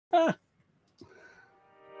Ah.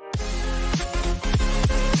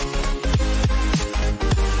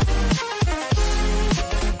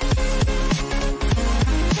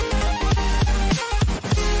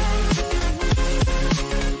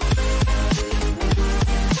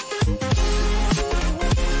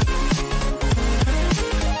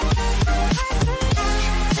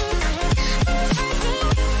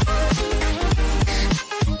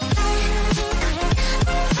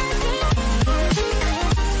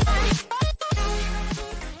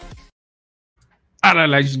 Hello,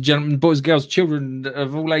 ladies and gentlemen, boys, girls, children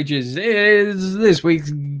of all ages. It is this week's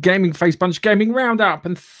Gaming Face Punch Gaming Roundup,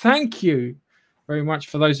 and thank you very much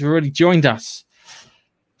for those who already joined us.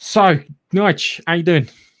 So, Nige, how you doing?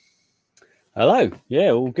 Hello.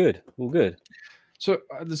 Yeah, all good. All good. So,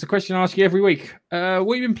 there's a question I ask you every week. What have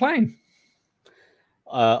you been playing?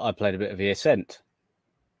 I played a bit of the Ascent,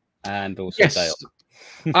 and also Dale.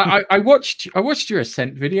 I watched your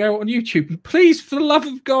Ascent video on YouTube. Please, for the love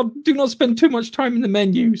of God, do not spend too much time in the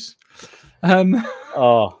menus.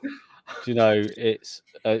 Oh, do you know, it's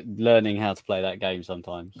learning how to play that game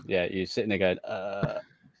sometimes. Yeah, you're sitting there going,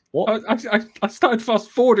 what? I started fast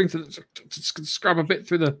forwarding to scrub a bit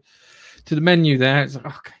through the menu there. It's like,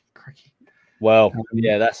 okay, cracky. Well,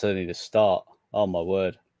 yeah, that's only the start. Oh my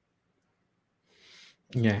word.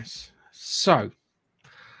 Yes. So,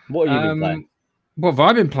 what have you been playing? What have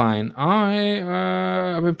I been playing?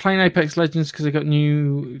 I've been playing Apex Legends because they got a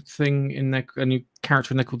new thing in there, a new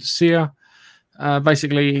character in there called the Seer.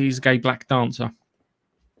 Basically, he's a gay black dancer.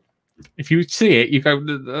 If you see it, you go,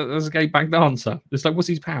 "There's a gay black dancer." It's like, what's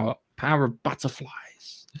his power? Power of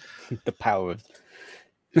butterflies. The power of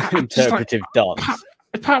interpretive dance.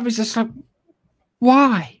 Part of it's just like,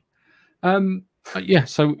 why? Yeah,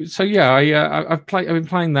 so yeah, I've been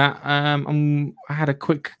playing that. I had a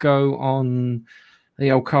quick go on the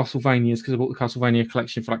old Castlevanias because I bought the Castlevania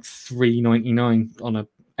collection for like $3.99 on a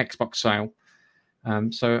Xbox sale.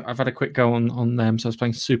 So I've had a quick go on them. So I was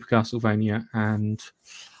playing Super Castlevania and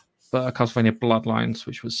Castlevania Bloodlines,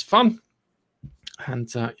 which was fun,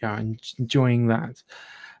 and yeah, I'm enjoying that.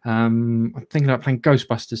 I'm thinking about playing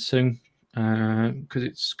Ghostbusters soon because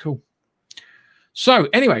it's cool. So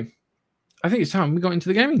anyway, I think it's time we got into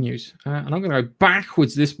the gaming news, and I'm going to go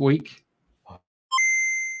backwards this week.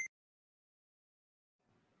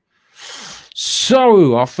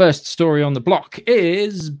 So our first story on the block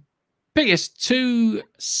is PS2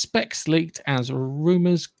 specs leaked as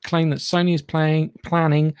rumors claim that Sony is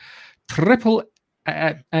planning triple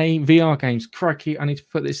A VR games. Crikey, I need to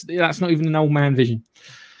put this. That's not even an old man vision.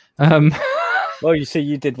 Well, you see,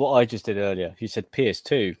 you did what I just did earlier. You said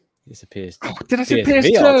PS2. It's a PS2. Oh, did I say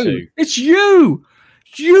PS2? It's you.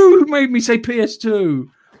 You who made me say PS2.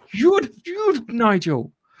 You,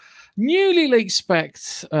 Nigel. Newly leaked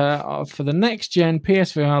specs for the next gen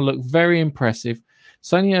PSVR look very impressive.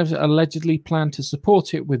 Sony has allegedly planned to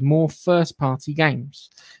support it with more first-party games.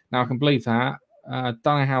 Now, I can believe that. Don't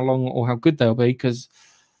know how long or how good they'll be because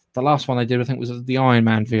the last one they did, I think, was the Iron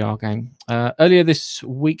Man VR game. Earlier this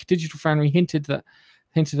week, Digital Foundry hinted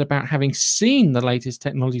about having seen the latest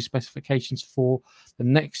technology specifications for the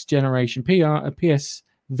next generation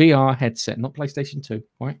PSVR headset, not PlayStation 2,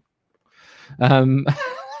 right?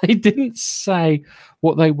 They didn't say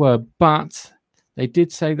what they were, but they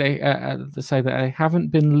did say they that they haven't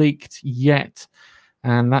been leaked yet,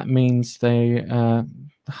 and that means they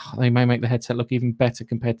may make the headset look even better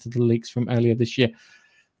compared to the leaks from earlier this year.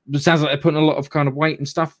 It sounds like they're putting a lot of kind of weight and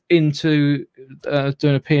stuff into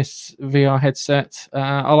doing a PSVR headset.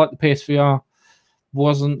 I like the PSVR.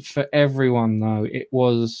 Wasn't for everyone though.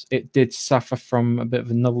 It did suffer from a bit of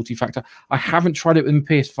a novelty factor. I haven't tried it with the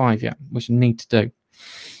PS5 yet, which I need to do.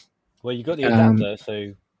 Well, you got the adapter,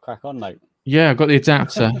 so crack on, mate. Yeah, I got the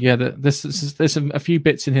adapter. Yeah, there's a few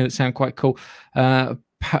bits in here that sound quite cool.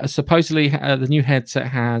 Supposedly, the new headset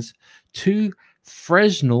has 2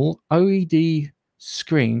 Fresnel OLED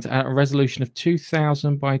screens at a resolution of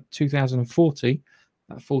 2000 by 2040.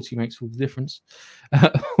 That 40 makes all the difference.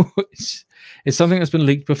 It's something that's been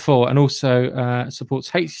leaked before, and also supports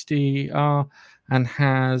HDR and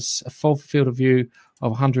has a full field of view of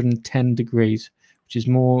 110 degrees, which is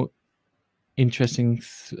more interesting.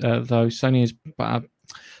 Though Sony's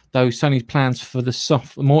plans for the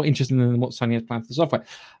software more interesting than what Sony has planned for the software.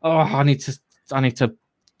 Oh, I need to.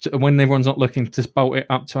 When everyone's not looking, to bolt it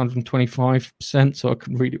up to 125% so I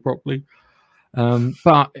can read it properly.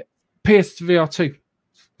 But PSVR2,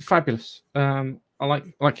 fabulous. I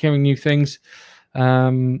like hearing new things.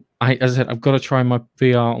 As I said, I've got to try my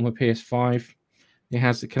VR on my PS5. It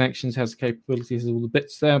has the connections, has the capabilities, all the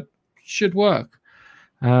bits there. Should work.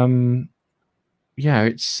 yeah,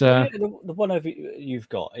 it's The one over you've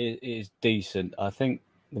got is decent. I think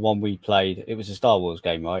the one we played, it was a Star Wars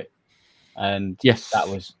game, right? And yes, that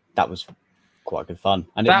was quite good fun,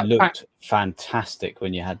 and it looked fantastic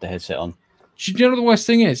when you had the headset on. Do you know the worst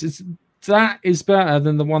thing is? That is better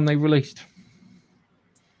than the one they released.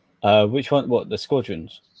 Which one? What, the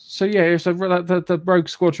Squadrons? So yeah, so the Rogue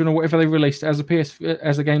Squadron or whatever they released as a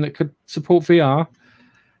game that could support VR.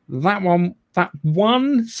 That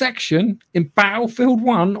one section in Battlefield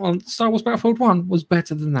 1 on Star Wars Battleffield 1 was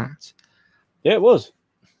better than that. Yeah, it was.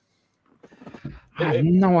 I have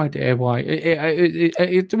no idea why.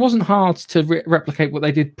 It wasn't hard to replicate what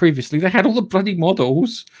they did previously. They had all the bloody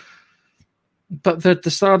models, but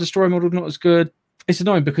the Star Destroyer model not as good. It's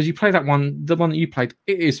annoying because you play that one, the one that you played,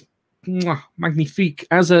 it is magnifique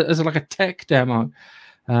as a like a tech demo.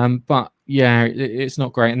 But yeah, it's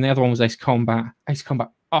not great. And the other one was Ace Combat. Ace Combat.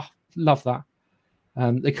 Oh, love that.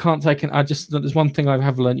 They can't take an. There's one thing I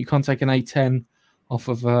have learned. You can't take an A10 off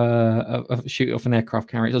of a shoot off an aircraft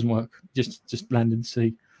carrier. It doesn't work. Just land in the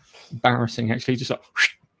sea. Embarrassing, actually. Just like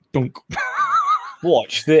dunk.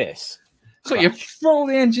 Watch this. So you throw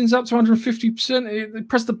the engines up to 150%.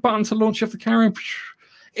 Press the button to launch off the carrier.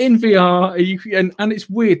 In VR, and it's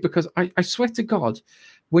weird because I swear to God,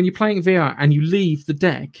 when you're playing VR and you leave the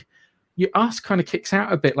deck, your ass kind of kicks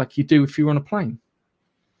out a bit like you do if you're on a plane.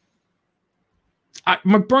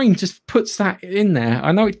 My brain just puts that in there.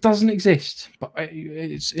 I know it doesn't exist, but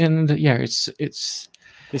it's it's.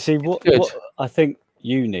 You see what I think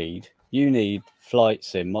you need Flight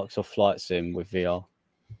Sim, Microsoft Flight Sim with VR.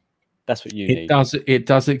 That's what you need. It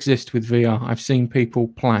does exist with VR. I've seen people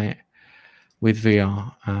play it with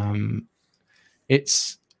VR.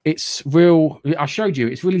 It's real. I showed you.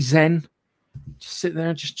 It's really zen. Just sit there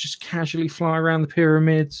and just casually fly around the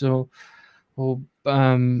pyramids or what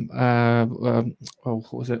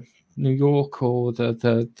was it? New York or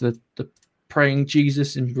the praying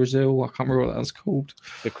Jesus in Brazil. I can't remember what that was called.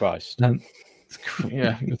 The Christ.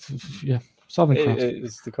 Yeah. Southern Cross.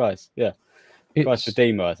 It's the Christ. Yeah. Christ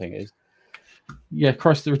Redeemer, I think it is. Yeah,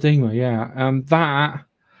 Christ the Redeemer. Yeah.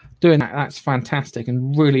 That's fantastic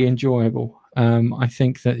and really enjoyable. I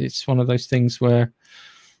think that it's one of those things where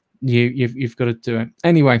you've got to do it.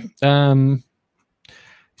 Anyway, it's going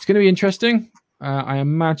to be interesting. I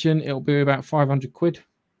imagine it'll be about 500 quid.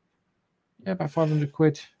 Yeah, about 500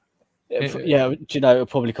 quid. Yeah, do you know, it'll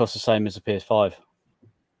probably cost the same as a PS5.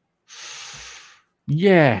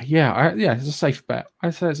 Yeah, it's a safe bet. I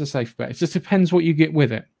say it's a safe bet. It just depends what you get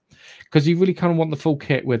with it, because you really kind of want the full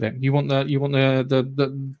kit with it. You want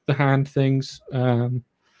the hand things, and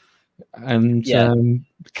the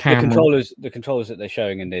controllers that they're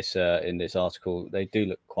showing in this article, they do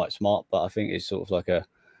look quite smart, but I think it's sort of like a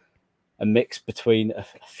mix between a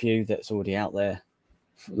few that's already out there,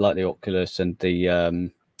 like the Oculus and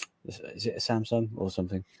the is it a Samsung or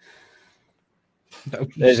something?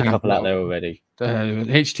 There's a couple out there already.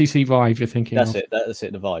 HTC Vive, you're thinking? That's it. That's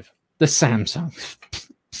it. The Vive. The Samsung.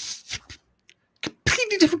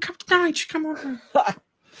 Completely different cup of knowledge. Come on.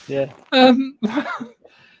 Yeah.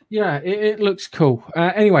 Yeah, it looks cool.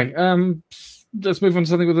 Anyway, let's move on to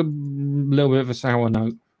something with a little bit of a sour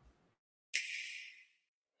note.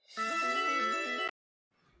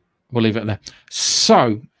 We'll leave it there.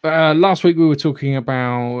 So, last week we were talking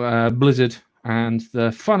about Blizzard and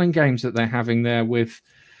the fun and games that they're having there with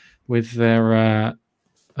their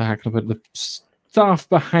how can I put it, the staff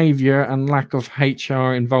behaviour and lack of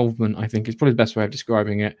HR involvement. I think is probably the best way of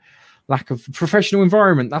describing it. Lack of professional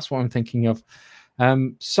environment. That's what I'm thinking of.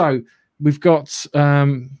 So we've got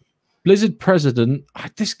Blizzard president.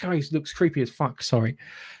 This guy looks creepy as fuck. Sorry,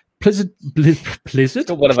 Blizzard.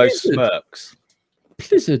 Got one of those smirks.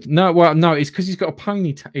 Blizzard. No, it's because he's got a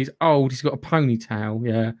ponytail. He's old. He's got a ponytail.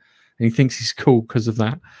 Yeah, and he thinks he's cool because of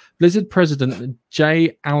that. Blizzard president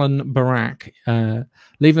J. Allen Barak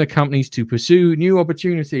leaving the companies to pursue new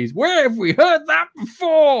opportunities. Where have we heard that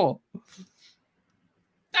before?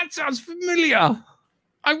 That sounds familiar.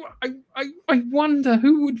 I wonder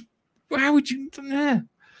how would you there?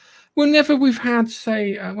 Whenever we've had,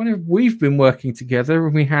 say, whenever we've been working together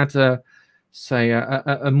and we had a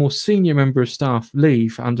more senior member of staff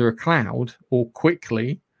leave under a cloud or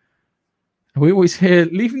quickly, we always hear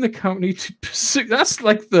leaving the company to pursue. That's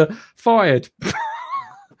like the fired.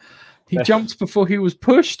 He jumped before he was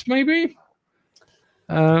pushed, maybe.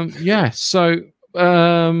 So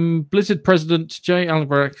Blizzard president Jay Allen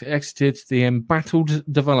Barak exited the embattled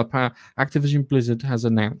developer Activision Blizzard has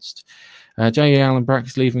announced. Jay Allen Barak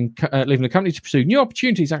is leaving the company to pursue new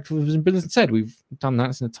opportunities. Activision Blizzard said, we've done that.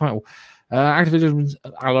 It's in the title. Activision.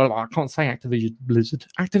 I can't say Activision Blizzard.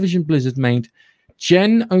 Activision Blizzard made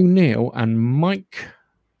Jen O'Neill and Mike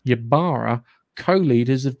Ybarra,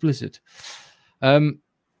 co-leaders of Blizzard.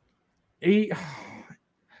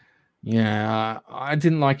 Yeah, I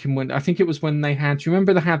didn't like him when I think it was when they had. Do you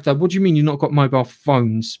remember they had the "What do you mean you've not got mobile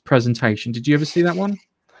phones" presentation? Did you ever see that one?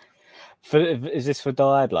 Is this for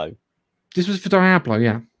Diablo? This was for Diablo,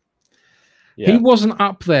 yeah. He wasn't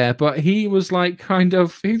up there, but he was like kind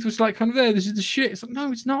of there. This is the shit. It's like,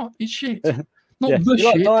 no, it's not. It's shit. Not the shit.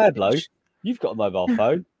 Like Diablo. You've got a mobile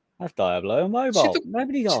phone. Have Diablo on mobile.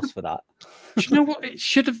 Nobody asked for that. Do you know what? It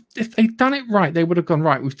should have. If they'd done it right, they would have gone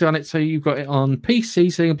right. We've done it so you've got it on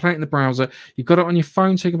PC, so you can play it in the browser. You've got it on your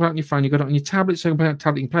phone, so you can play it on your phone. You've got it on your tablet, so you can play it on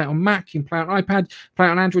tablet. You can play it on Mac. You can play it on iPad. Play it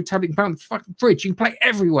on Android tablet. You can play it on the fucking fridge. You can play it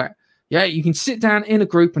everywhere. Yeah, you can sit down in a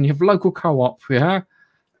group and you have local co-op. Yeah,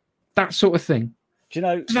 that sort of thing. Do you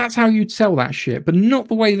know? That's how you'd sell that shit, but not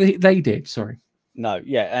the way they did. Sorry. No,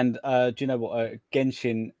 yeah, and do you know what?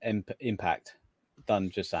 Genshin Impact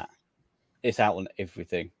done just that. It's out on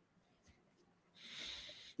everything.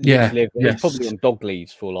 Yeah, it's probably on dog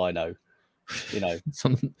leaves for all I know. You know, it's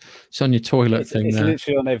on your toilet thing. It's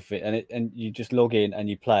literally on everything, and you just log in and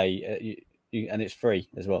you play, and it's free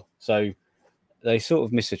as well. So they sort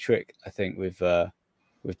of miss a trick, I think, with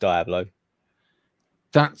Diablo.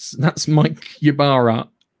 That's Mike Ybarra.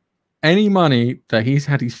 Any money that he's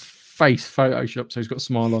had his face photoshopped so he's got a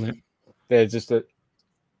smile on it. There's just a.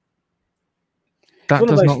 That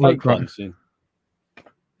does not look right.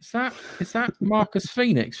 Is that Marcus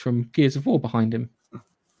Phoenix from Gears of War behind him?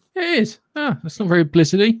 It is. That's not very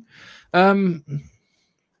Blizzardy.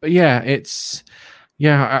 But yeah, it's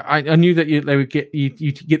I knew that they would get you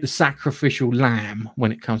get the sacrificial lamb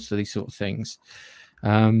when it comes to these sort of things.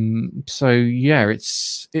 So yeah,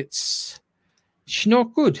 it's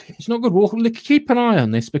not good. It's not good. We'll keep an eye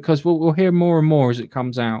on this because we'll hear more and more as it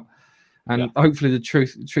comes out. And hopefully the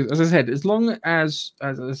truth, as I said, as long as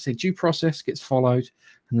I say, due process gets followed,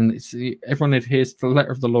 and then everyone adheres to the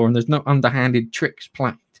letter of the law, and there's no underhanded tricks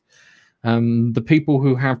played, the people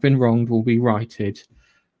who have been wronged will be righted,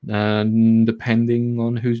 depending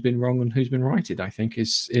on who's been wrong and who's been righted. I think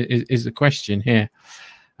is the question here.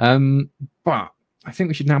 But I think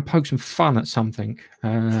we should now poke some fun at something.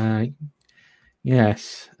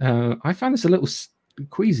 Yes, I found this a little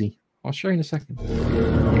queasy. I'll show you in a second.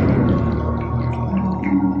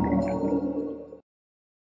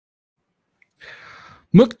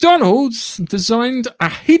 McDonald's designed a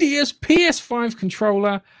hideous PS5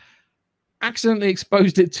 controller, accidentally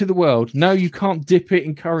exposed it to the world. No, you can't dip it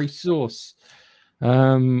in curry sauce.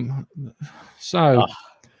 Where's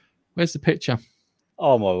the picture?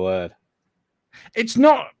 Oh my word. It's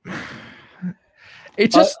not.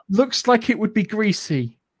 It just looks like it would be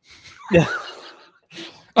greasy. Yeah.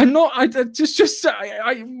 I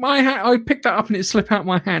picked that up and it slipped out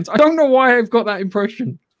my hands. I don't know why I've got that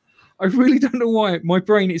impression. I really don't know why. My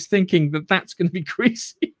brain is thinking that that's going to be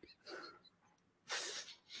greasy.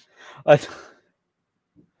 I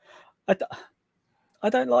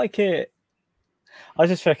don't like it. I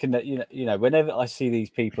just reckon that you know whenever I see these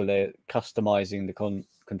people, they're customizing the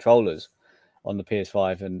controllers on the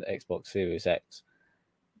PS5 and Xbox Series X.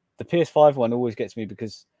 The PS5 one always gets me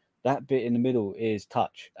because that bit in the middle is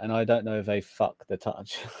touch, and I don't know if they fuck the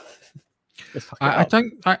touch. I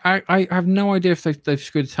have no idea if they've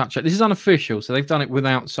screwed the touch. This is unofficial, so they've done it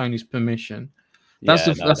without Sony's permission. That's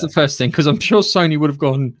the first thing, because I'm sure Sony would have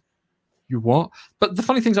gone, "You what?" But the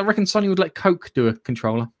funny thing is, I reckon Sony would let Coke do a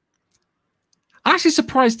controller. I'm actually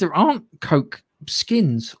surprised there aren't Coke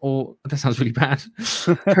skins, or that sounds really bad.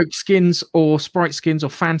 Coke skins or Sprite skins or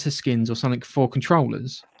Fanta skins or something for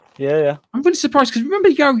controllers. Yeah. I'm really surprised because remember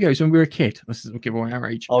yo-yos when we were a kid? This is give away our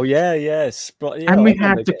age. Oh yeah. And we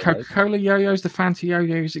had the Coca-Cola yo-yos, the Fanta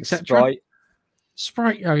yo-yos, etc.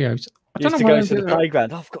 Sprite yo-yos. I don't know why to go to the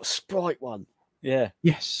playground. I've got a Sprite one. Yeah.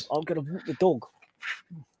 Yes. I'm gonna walk the dog.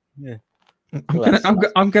 Yeah.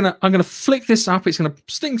 I'm gonna flick this up. It's gonna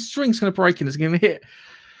string's gonna break and it's gonna hit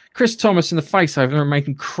Chris Thomas in the face over there and make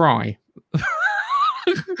him cry.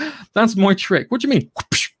 That's my trick. What do you mean?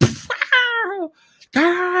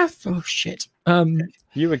 Oh shit.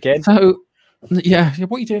 You again? So yeah,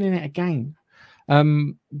 what are you doing in it again?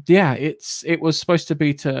 It was supposed to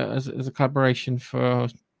be as a collaboration for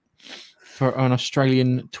an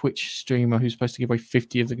Australian Twitch streamer who's supposed to give away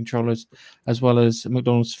 50 of the controllers, as well as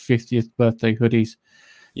McDonald's 50th birthday hoodies.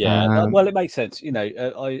 Yeah, well, it makes sense. You know,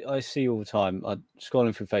 I see all the time. I'm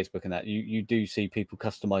scrolling through Facebook and that you do see people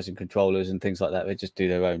customizing controllers and things like that. They just do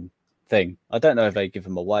their own thing. I don't know if they give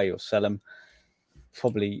them away or sell them.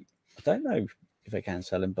 Probably, I don't know if they can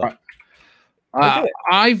sell them, but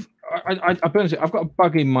I've I've got a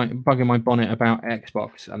bug in my bonnet about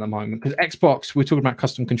Xbox at the moment, because Xbox, we're talking about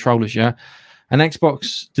custom controllers, yeah, and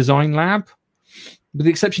Xbox Design Lab, with the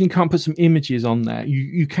exception you can't put some images on there,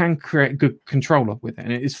 you can create a good controller with it,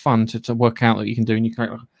 and it is fun to work out that you can do. And you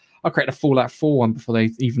create, I created a Fallout 4 one before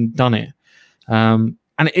they've even done it, and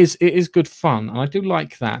it is good fun, and I do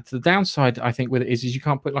like that. The downside, I think, with it is you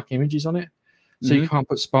can't put like images on it, so you can't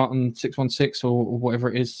put Spartan 616 or whatever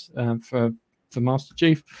it is for Master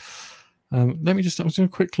Chief. Let me just, I'm just going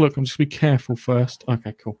to quick look. I'm just going to be careful first.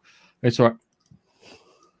 Okay, cool. It's all right.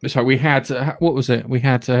 It's all right. We had, what was it? We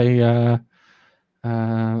had a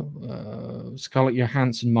Scarlett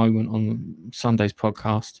Johansson moment on Sunday's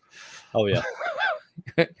podcast. Oh, yeah.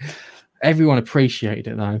 Everyone appreciated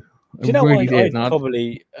it, though. Do you know really what? I'd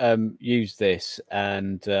probably use this,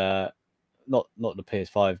 and not the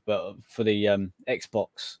PS5, but for the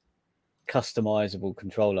Xbox customizable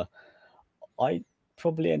controller, I'd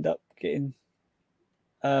probably end up getting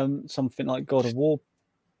something like God of War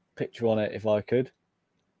picture on it if I could.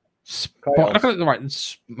 Right,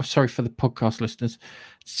 sorry for the podcast listeners.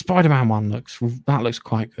 Spider-Man one looks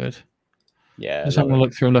quite good. Yeah, just having a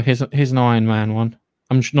look through. Look, here's an Iron Man one.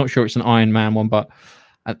 I'm not sure it's an Iron Man one, but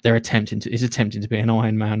they're attempting to be an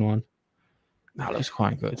Iron Man one. That looks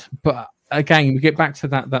quite good. But again, we get back to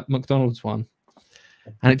that McDonald's one,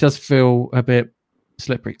 and it does feel a bit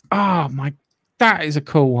slippery. Oh my, that is a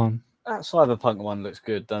cool one. That Cyberpunk one looks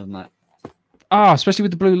good, doesn't it? Ah, especially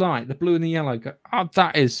with the blue light, the blue and the yellow. Oh,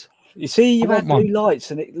 that is. You see, you had blue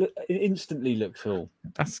lights, and it instantly looks cool.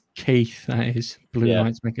 That's Keith. That is blue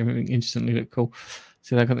lights make everything instantly look cool.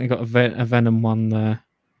 See, they got a Venom one there.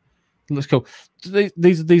 It looks cool.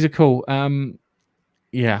 These are cool.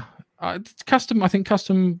 Yeah, custom. I think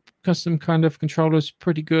custom kind of controller is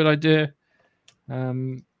pretty good idea.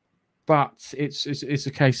 But it's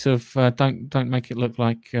a case of don't make it look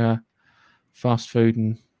like fast food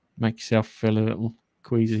and make yourself feel a little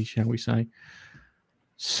queasy, shall we say.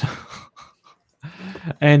 So,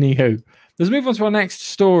 anywho, let's move on to our next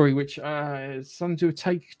story, which is something to do with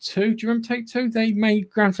Take-Two. Do you remember Take-Two? They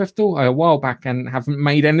made Grand Theft Auto a while back and haven't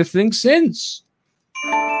made anything since.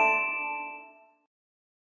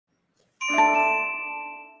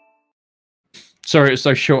 Sorry, it's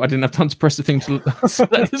so short. I didn't have time to press the thing to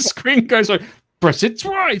let the screen go. So press it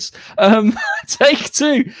twice.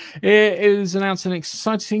 Take-Two is announcing an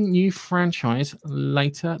exciting new franchise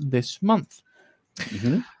later this month.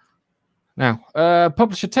 Now,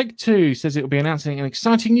 publisher Take-Two says it will be announcing an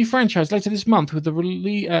exciting new franchise later this month, with the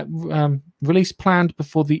release planned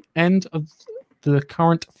before the end of the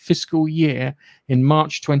current fiscal year in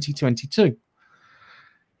March 2022.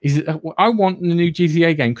 I want a new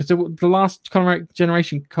GTA game, because the last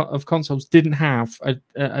generation of consoles didn't have a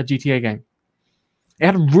GTA game. It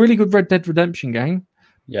had a really good Red Dead Redemption game,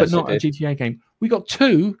 but not a GTA game. We got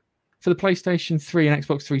 2 for the PlayStation 3 and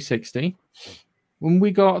Xbox 360. When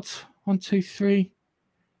we got 3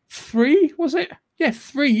 was it? Yeah,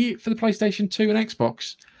 3 for the PlayStation 2 and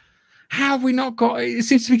Xbox. How have we not got it? It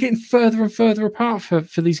seems to be getting further and further apart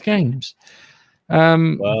for these games.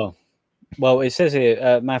 Well, it says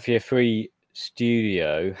here, Mafia 3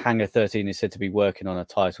 Studio, Hangar 13 is said to be working on a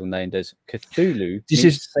title named as Cthulhu.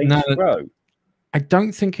 Saints Row. I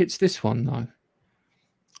don't think it's this one, though.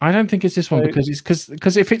 I don't think it's this one,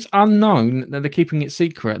 because if it's unknown that they're keeping it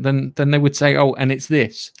secret, then they would say, oh, and it's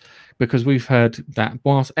this, because we've heard that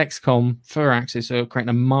whilst XCOM Firaxis are creating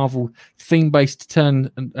a Marvel theme-based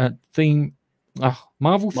turn-based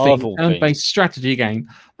strategy game.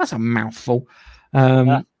 That's a mouthful.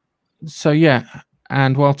 So yeah,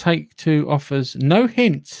 and while Take-Two offers no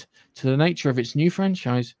hint to the nature of its new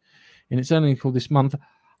franchise in its earnings call this month,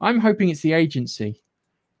 I'm hoping it's The Agency.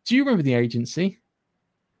 Do you remember The Agency?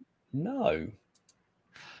 No.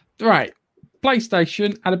 Right.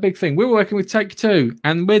 PlayStation had a big thing. We're working with Take-Two,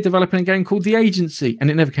 and we're developing a game called The Agency, and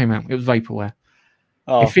it never came out. It was vaporware.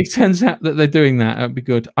 Oh. If it turns out that they're doing that, that'd be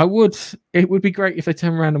good. It would be great if they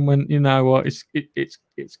turn around and went, you know what, it's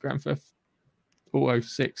Grand Theft Auto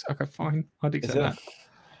 6. Okay, fine. I'd accept that.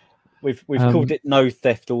 We've called it No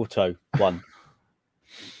Theft Auto 1.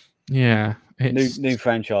 Yeah. New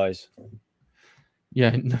franchise.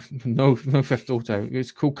 Yeah, no Theft Auto.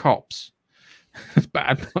 It's called Cops. It's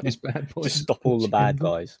bad. It's bad boys. Just stop all the bad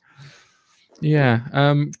guys.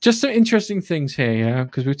 Yeah. Just some interesting things here, yeah,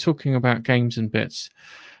 because we're talking about games and bits.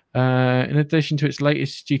 In addition to its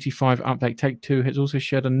latest GT5 update, Take-Two has also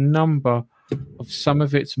shared a number of some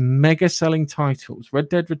of its mega selling titles. Red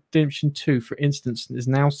Dead Redemption 2, for instance, has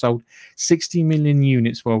now sold 60 million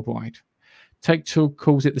units worldwide. Take-Two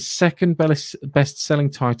calls it the second best selling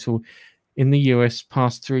title in the US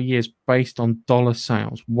past 3 years based on dollar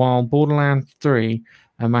sales, while Borderlands 3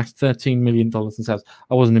 amassed $13 million in sales.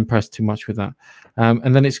 I wasn't impressed too much with that.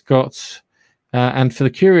 And then it's got, and for the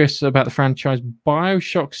curious about the franchise,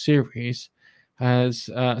 BioShock series has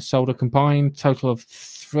sold a combined total of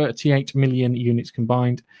 38 million units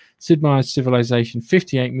combined. Sid Meier's Civilization,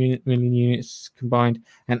 58 million units combined.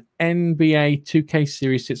 And NBA 2K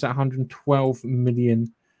series sits at 112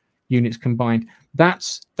 million units combined.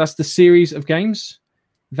 That's the series of games.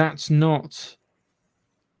 That's not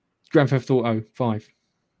Grand Theft Auto 5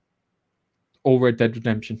 or Red Dead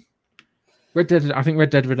Redemption. I think Red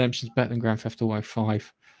Dead Redemption is better than Grand Theft Auto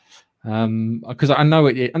 5. Because I know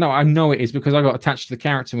it. I know it is because I got attached to the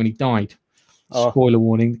character when he died. Spoiler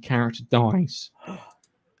warning: the character dies.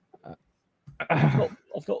 I've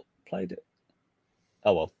not played it.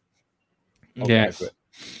 Oh well. Yes.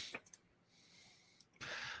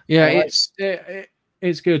 Yeah,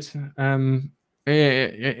 it's good.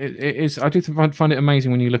 It is. I do find it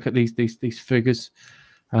amazing when you look at these figures.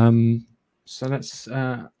 So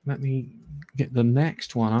let me get the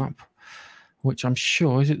next one up, which I'm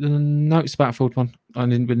sure is it the Notes Battlefield one.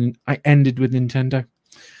 I ended with Nintendo.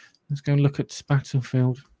 Let's go and look at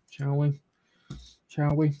Battlefield, shall we?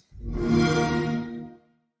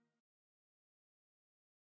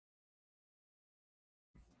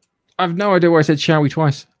 I've no idea why I said "shall we"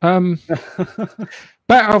 twice.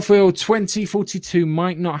 Battlefield 2042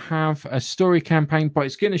 might not have a story campaign, but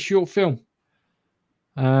it's getting a short film.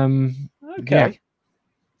 Okay. Yeah.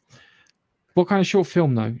 What kind of short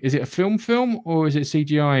film, though? Is it a film, or is it a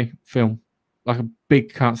CGI film? Like a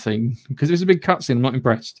big cutscene? Because if it's a big cutscene, I'm not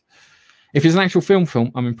impressed. If it's an actual film,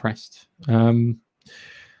 I'm impressed.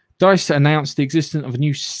 DICE announced the existence of a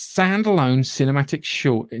new standalone cinematic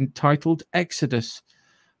short entitled Exodus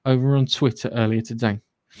over on Twitter earlier today,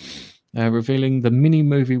 revealing the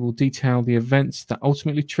mini-movie will detail the events that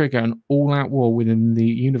ultimately trigger an all-out war within the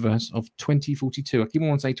universe of 2042. I keep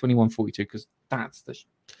on saying 2142 because that's the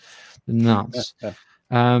nuts.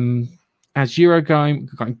 As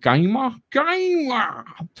Eurogamer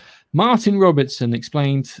Martin Robertson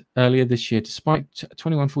explained earlier this year, despite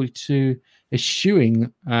 2142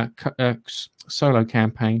 eschewing a solo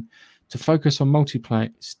campaign to focus on multiplayer,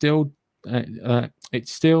 it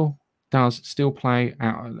still does play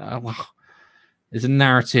out. There's a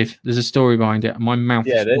narrative, there's a story behind it. My mouth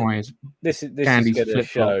is wired. This is going to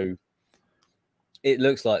show. It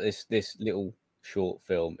looks like this little short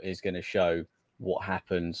film is going to show what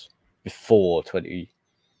happens before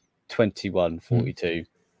 2142,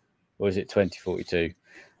 or is it 2042?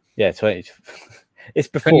 Yeah, 20. It's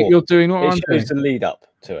before. You're doing what it shows the lead up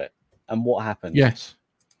to it and what happens. Yes.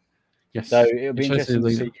 So it'll be interesting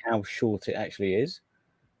to see how short it actually is.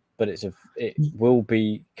 But it will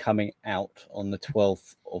be coming out on the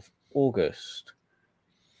 12th of August,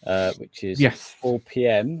 which is 4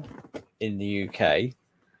 p.m. in the UK.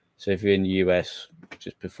 So if you're in the US,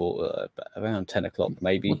 just before around 10 o'clock,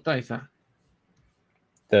 maybe. What day is that?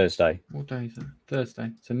 Thursday. What day is that?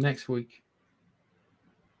 Thursday. So next week.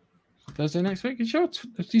 Thursday next week? You sure?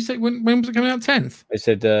 Did you say when was it coming out? 10th? It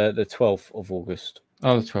said the 12th of August.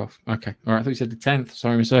 Oh, the 12th. Okay. All right. I thought you said the 10th.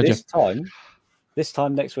 Sorry, Mr. Sergio. This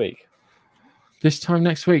time next week. This time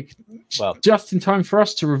next week. Well, just in time for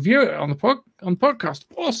us to review it on the podcast.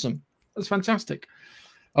 Awesome. That's fantastic.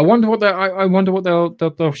 I wonder what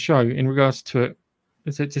they'll show in regards to it.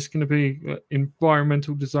 Is it just going to be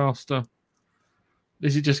environmental disaster?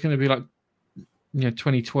 Is it just going to be like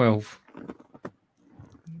 2012?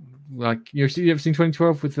 Like you ever seen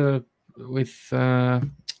 2012 with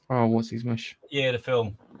what's his mush? Yeah, the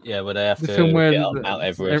film. Yeah, where they have to get up Mount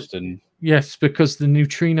Everest and yes, because the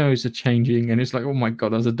neutrinos are changing, and it's like, oh my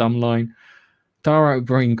god, that's a dumb line. Dara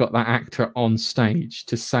O'Brien got that actor on stage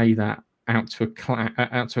to say that out to a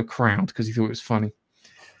crowd because he thought it was funny.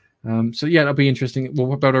 So yeah, that'll be interesting.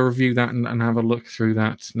 We'll be able to review that and have a look through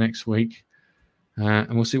that next week,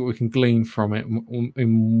 and we'll see what we can glean from it.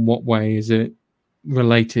 In what way is it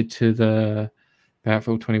related to the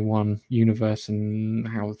Battlefield 21 universe and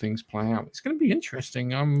how things play out? It's going to be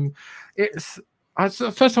interesting. It's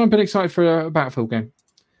the first time I've been excited for a Battlefield game.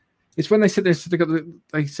 It's when they said this.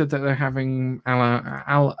 They said that they're having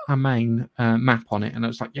Al Amain map on it, and I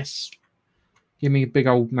was like, yes, give me a big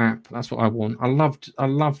old map. That's what I want. I love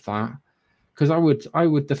that because I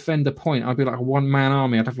would defend a point. I'd be like a one-man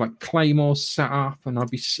army. I'd have like claymores set up, and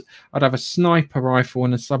I'd have a sniper rifle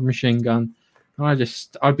and a submachine gun.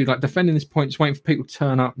 I'd be like defending this point, just waiting for people to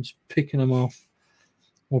turn up and just picking them off.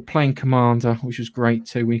 Or playing Commander, which was great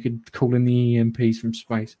too. We could call in the EMPs from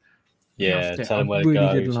space. Yeah, tell them where to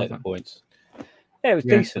go, take the points. Yeah, it was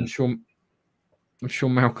decent. I'm sure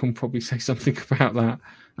Malcolm will probably say something about that.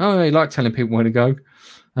 Oh, he liked telling people where to go.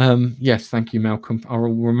 Yes, thank you, Malcolm. I'll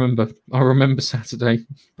remember Saturday,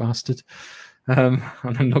 bastard. And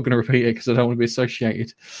I'm not going to repeat it because I don't want to be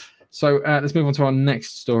associated. So let's move on to our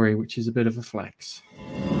next story, which is a bit of a flex.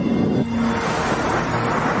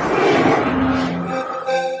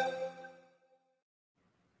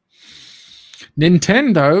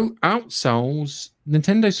 Nintendo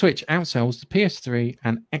Switch outsells the PS3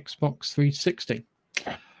 and Xbox 360.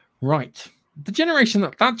 Right. The generation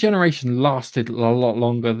that generation lasted a lot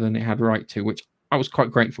longer than it had right to, which I was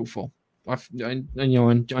quite grateful for. I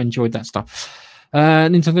enjoyed that stuff.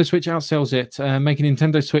 Nintendo Switch outsells it, making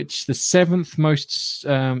Nintendo Switch the 7th most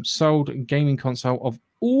sold gaming console of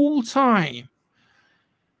all time.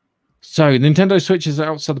 So, Nintendo Switch is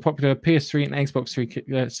outside the popular PS3 and Xbox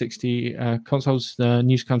 360 consoles. The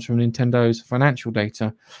news comes from Nintendo's financial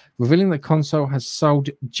data, revealing the console has sold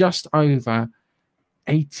just over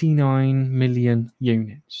 89 million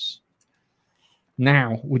units.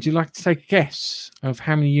 Now, would you like to take a guess of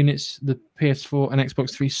how many units the PS4 and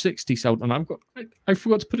Xbox 360 sold? And I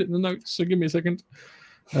forgot to put it in the notes, so give me a second.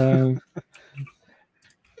 Without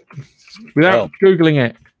Googling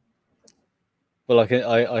it. Well,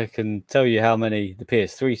 I can tell you how many the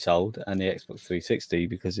PS3 sold and the Xbox 360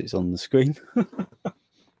 because it's on the screen.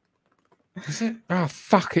 Is it? Oh,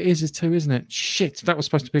 fuck, it is too, isn't it? Shit, that was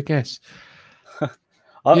supposed to be a guess.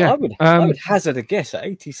 I would hazard a guess at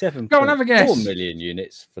 87.4 million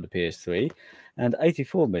units for the PS3 and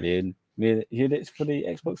 84 million units for the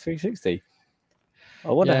Xbox 360. I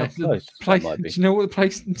wonder how close that might be. Do you know what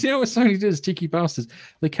Sony does, cheeky bastards?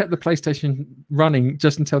 They kept the PlayStation running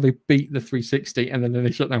just until they beat the 360, and then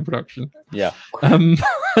they shut down production. Yeah.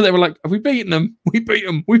 They were like, "Have we beaten them? We beat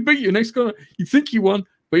them. We beat you. Next corner. You think you won,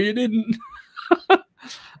 but you didn't."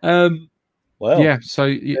 Well, yeah. So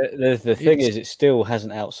the thing is, it still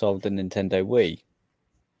hasn't outsold the Nintendo Wii.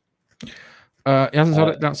 It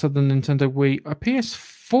hasn't outsold the Nintendo Wii. A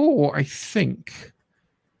PS4, I think,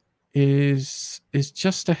 is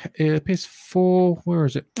just a PS4. Where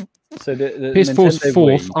is it? So the PS4's Nintendo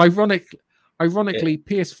fourth. Wii, Ironically,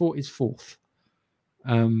 PS4 is fourth.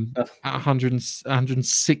 At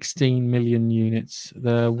 116 million units.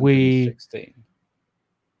 The Wii.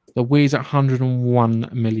 The Wii's at 101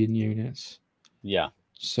 million units. Yeah.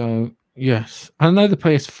 So yes, I know the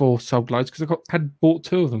PS4 sold loads because I had bought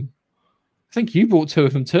 2 of them. I think you bought 2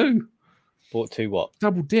 of them too. Bought 2 what?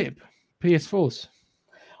 Double dip PS4s.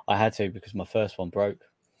 I had to because my first one broke.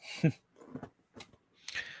 The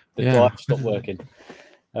drive stopped working.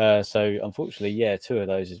 So unfortunately, 2 of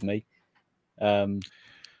those is me. But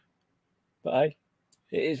hey,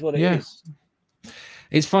 it is what it is.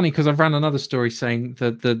 It's funny because I've ran another story saying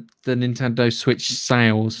that the Nintendo Switch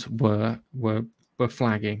sales were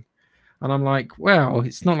flagging, and I'm like, well,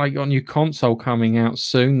 it's not like you got a new console coming out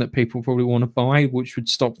soon that people probably want to buy, which would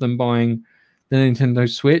stop them buying the Nintendo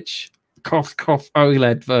Switch. Cough, cough,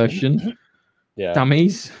 OLED version. Yeah.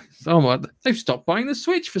 Dummies. Oh, they've stopped buying the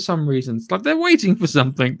Switch for some reason. It's like they're waiting for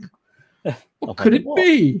something. What could it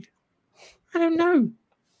be? I don't know.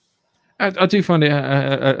 I do find it.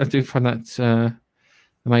 I do find that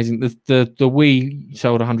amazing. The Wii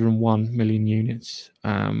sold 101 million units,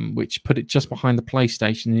 which put it just behind the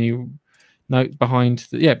PlayStation. Behind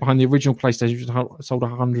the original PlayStation, which sold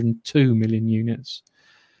 102 million units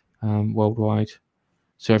worldwide.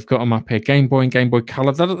 So I've got them up here. Game Boy and Game Boy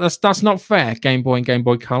Color. That's not fair. Game Boy and Game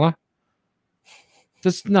Boy Color.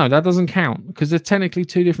 That doesn't count because they're technically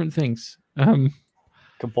 2 different things. Combine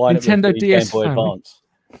Nintendo DS Game Boy Advance.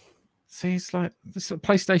 See, it's like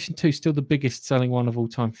PlayStation 2 is still the biggest selling one of all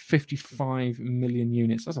time. 55 million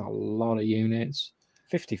units. That's a lot of units.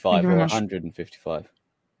 55 or 155?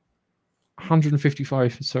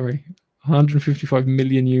 155, sorry. 155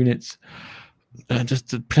 million units.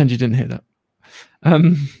 Just to pretend you didn't hear that.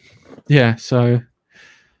 So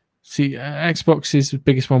see, Xbox's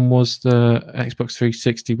biggest one was the Xbox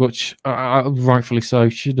 360, which rightfully so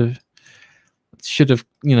should have should have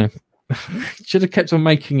kept on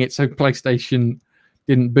making it so PlayStation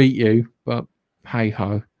didn't beat you, but hey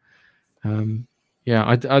ho. I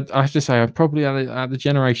have to say, I probably at the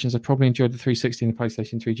generations, I probably enjoyed the 360 and the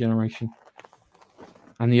PlayStation 3 generation,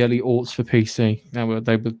 and the early aughts for PC.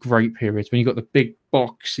 They were great periods when you got the big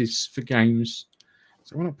boxes for games.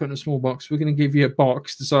 So we're not putting a small box. We're going to give you a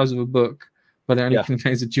box the size of a book, but it only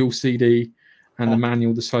contains a dual CD and a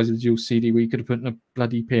manual the size of the dual CD, where you could have put in a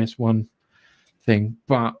bloody PS1 thing.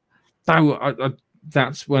 But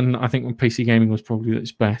that's when I think when PC gaming was probably at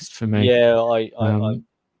its best for me. Yeah, I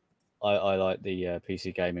like the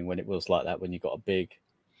PC gaming when it was like that, when you got a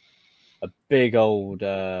big old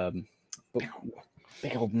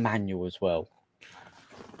Big old manual as well.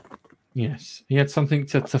 Yes, he had something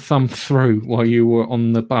to thumb through while you were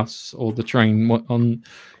on the bus or the train on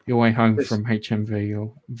your way home from HMV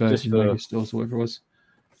or Virgin Radio Stores or whatever it was.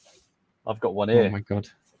 I've got one here. Oh my god!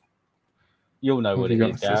 You'll know what it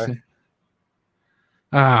is, Gary.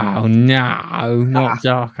 Oh no, not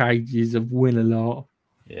Dark Ages of Winalot.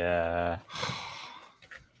 Yeah.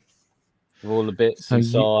 With all the bits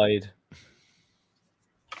inside.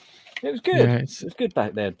 It was good. Yeah, it was good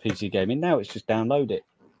back there, PC gaming. Now it's just download it.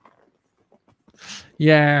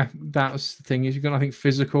 Yeah, that was the thing. Is you've got nothing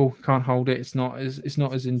physical, can't hold it. It's not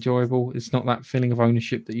as enjoyable. It's not that feeling of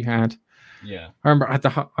ownership that you had. Yeah, I remember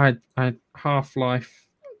I had Half-Life,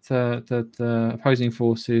 the Opposing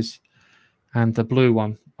Forces, and the blue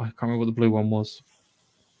one. I can't remember what the blue one was.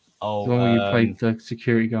 Oh, the one where you played the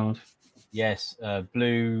security guard. Yes,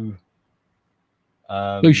 Blue.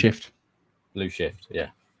 Blue Shift. Blue Shift. Yeah,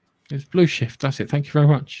 it's Blue Shift. That's it. Thank you very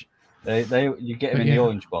much. You get them in the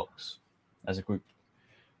orange box as a group.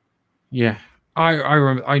 Yeah, I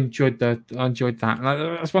remember. I enjoyed that.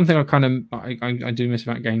 That's one thing I do miss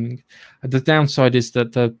about gaming. The downside is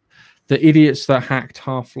that the idiots that hacked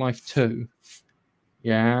Half-Life 2,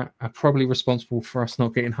 are probably responsible for us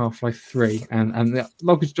not getting Half-Life 3. And the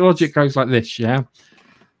logic goes like this. Yeah,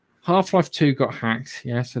 Half-Life 2 got hacked.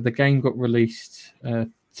 Yeah, so the game got released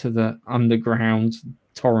to the underground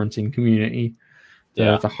torrenting community,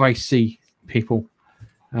 the high C people,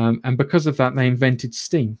 and because of that, they invented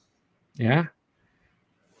Steam. Yeah,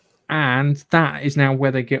 and that is now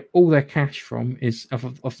where they get all their cash from, is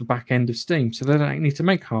off the back end of Steam. So they don't need to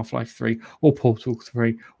make Half-Life 3 or Portal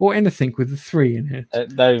 3 or anything with the 3 in it. They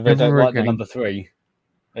don't like the number 3.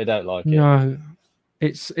 They don't like it. No,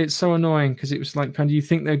 it's so annoying because it was like, you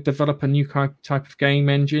think they'd develop a new type of game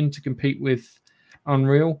engine to compete with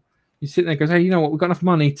Unreal? You sit there and go, hey, you know what? We've got enough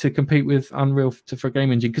money to compete with Unreal for a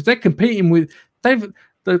game engine, because they're competing with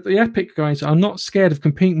the Epic guys are not scared of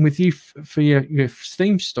competing with you for your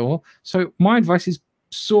Steam store. So my advice is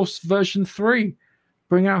source version 3.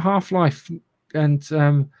 Bring out Half-Life and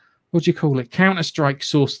what do you call it? Counter-Strike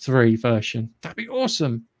Source 3 version. That'd be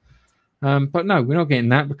awesome. But no, we're not getting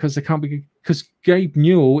that because Gabe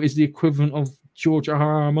Newell is the equivalent of George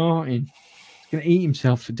R.R. Martin. He's going to eat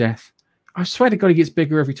himself to death. I swear to God, he gets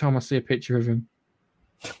bigger every time I see a picture of him.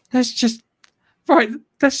 Let's just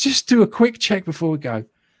do a quick check before we go.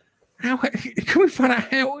 Can we find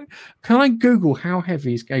out how? Can I Google how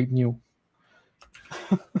heavy is Gabe Newell?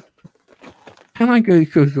 Can I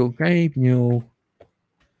Google Gabe Newell?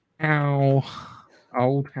 How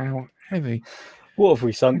old? How heavy? What have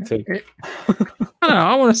we sunk to?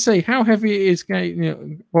 I want to see how heavy it is. Gabe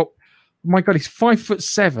Newell. Well, my God, he's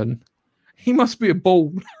 5'7". He must be a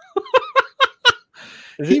ball.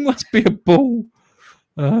 He must be a ball.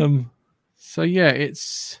 So yeah,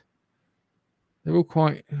 they're all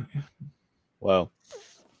quite well.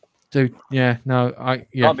 Dude, can't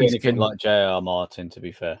be anything like J.R. Martin, to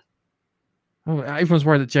be fair. Oh, everyone's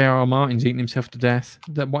worried that J.R. Martin's eating himself to death.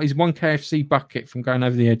 He's one KFC bucket from going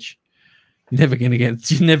over the edge. You're never gonna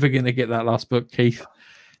get that last book, Keith.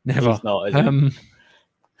 Never. He's not, is he?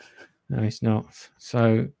 No, he's not.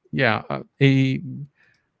 So yeah, he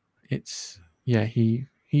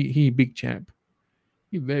big chap.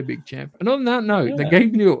 You're a very big chap. And on that note, the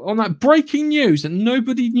Gabe Newell, on that breaking news that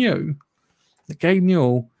nobody knew, that Gabe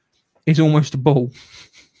Newell is almost a bull.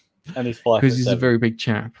 And he's 5'7". Because he's a very big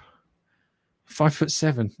chap.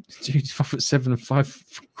 5'7". Dude, he's 5'7" and 5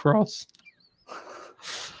 cross.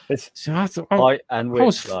 So I thought, height and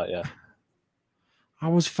width, I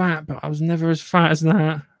was fat, but I was never as fat as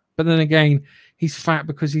that. But then again, he's fat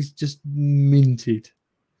because he's just minted.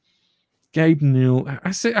 Gabe Newell.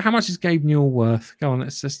 How much is Gabe Newell worth? Go on,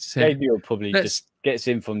 let's just see. Gabe Newell probably just gets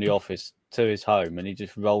in from the office to his home and he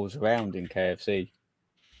just rolls around in KFC.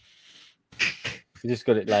 He just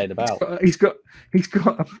got it laid about. He's got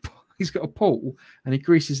a pool and he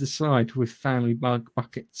greases the side with family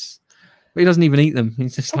buckets. But he doesn't even eat them.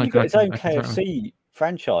 He's just got his own KFC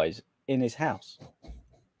franchise in his house.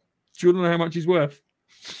 Do you want to know how much he's worth?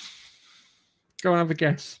 Go and have a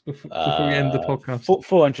guess before we end the podcast.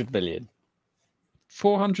 400 billion.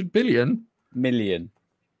 400 billion? Million.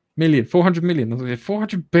 400 million.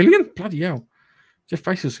 400 billion? Bloody hell. Jeff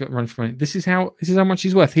Bezos got run from it. This is how much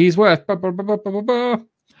he's worth. He is worth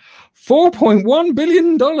 $4.1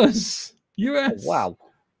 billion US. Oh, wow.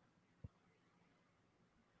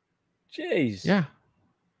 Jeez. Yeah.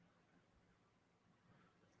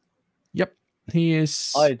 Yep. He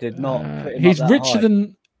is. I did not. He's richer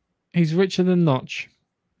than Notch.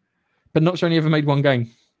 But Notch only ever made one game.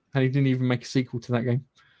 And he didn't even make a sequel to that game.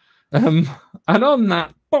 And on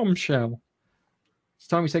that bombshell, It's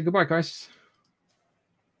time we say goodbye, guys.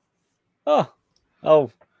 Oh, no,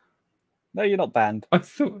 you're not banned. I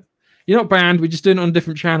thought you're not banned. We're just doing it on a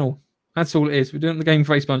different channel. That's all it is. We're doing it on the Game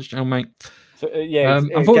Face Punch channel, mate. So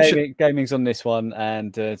gaming's on this one,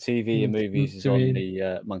 and TV and movies is on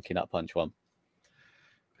the Monkey Nut Punch one.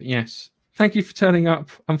 But yes, thank you for turning up.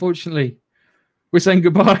 Unfortunately, we're saying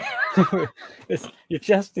goodbye. You're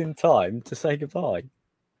just in time to say goodbye.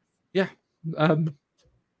 Yeah.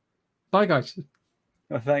 Bye, guys.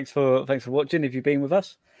 Well, thanks for watching. If you've been with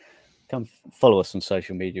us, come follow us on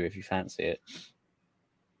social media if you fancy it.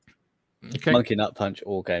 Okay. Monkey Nut Punch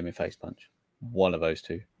or Gaming Face Punch. One of those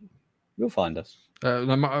two. You'll find us.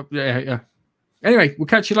 Yeah. Anyway, we'll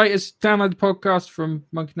catch you later. Download the podcast from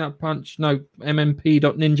Monkey Nut Punch. No,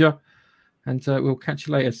 mmp.ninja. And we'll catch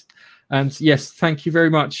you later. And yes, thank you very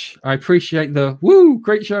much. I appreciate the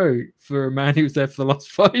great show for a man who was there for the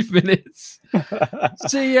last 5 minutes.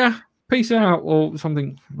 See ya. Peace out or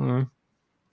something. I don't know.